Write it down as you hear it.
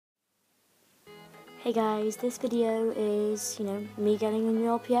Hey guys, this video is, me getting a new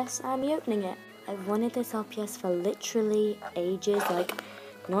LPS and me opening it. I've wanted this LPS for literally ages, like,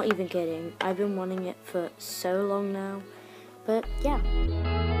 not even kidding. I've been wanting it for so long now, but yeah.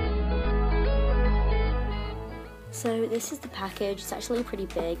 So this is the package. It's actually pretty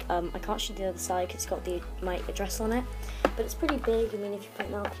big. I can't show the other side because it's got my address on it, but it's pretty big. I mean, if you put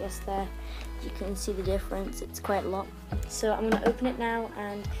an LPS there, you can see the difference. It's quite a lot. So I'm going to open it now,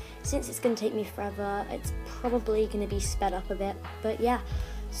 and since it's going to take me forever, it's probably going to be sped up a bit. But yeah,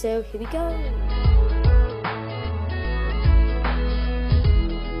 so here we go.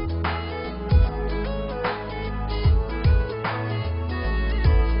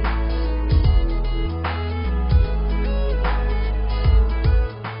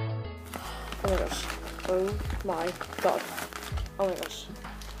 Oh my god. Oh my gosh.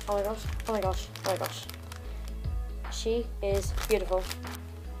 Oh my gosh. Oh my gosh. Oh my gosh. She is beautiful.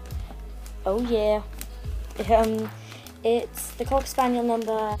 Oh yeah. It's the Cocker Spaniel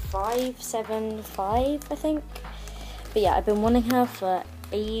number 575, I think. But yeah, I've been wanting her for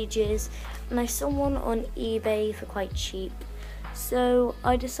ages, and I saw one on eBay for quite cheap. So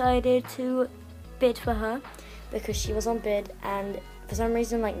I decided to bid for her because she was on bid, and for some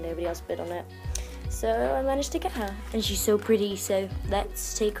reason, like, nobody else bid on it. So I managed to get her, and she's so pretty, so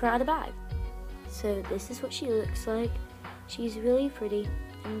let's take her out of the bag. So this is what she looks like. She's really pretty,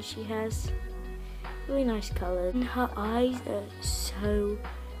 and she has really nice colors. And her eyes are so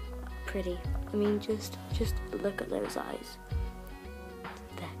pretty. I mean, just look at those eyes.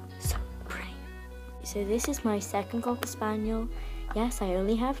 They're so pretty. So this is my second Cocker Spaniel. Yes, I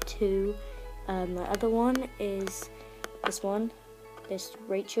only have two. The other one is this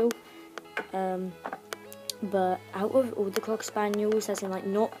Rachel. But out of all the Cocker Spaniels, as in, like,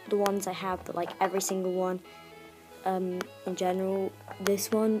 not the ones I have, but like every single one, in general,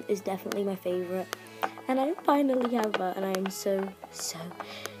 this one is definitely my favourite, and I finally have her, and I am so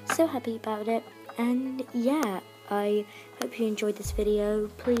happy about it. And yeah, I hope you enjoyed this video.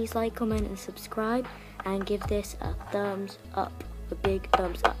 Please like, comment and subscribe, and give this a thumbs up, a big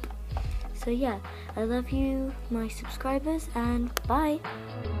thumbs up. So yeah, I love you, my subscribers, and bye.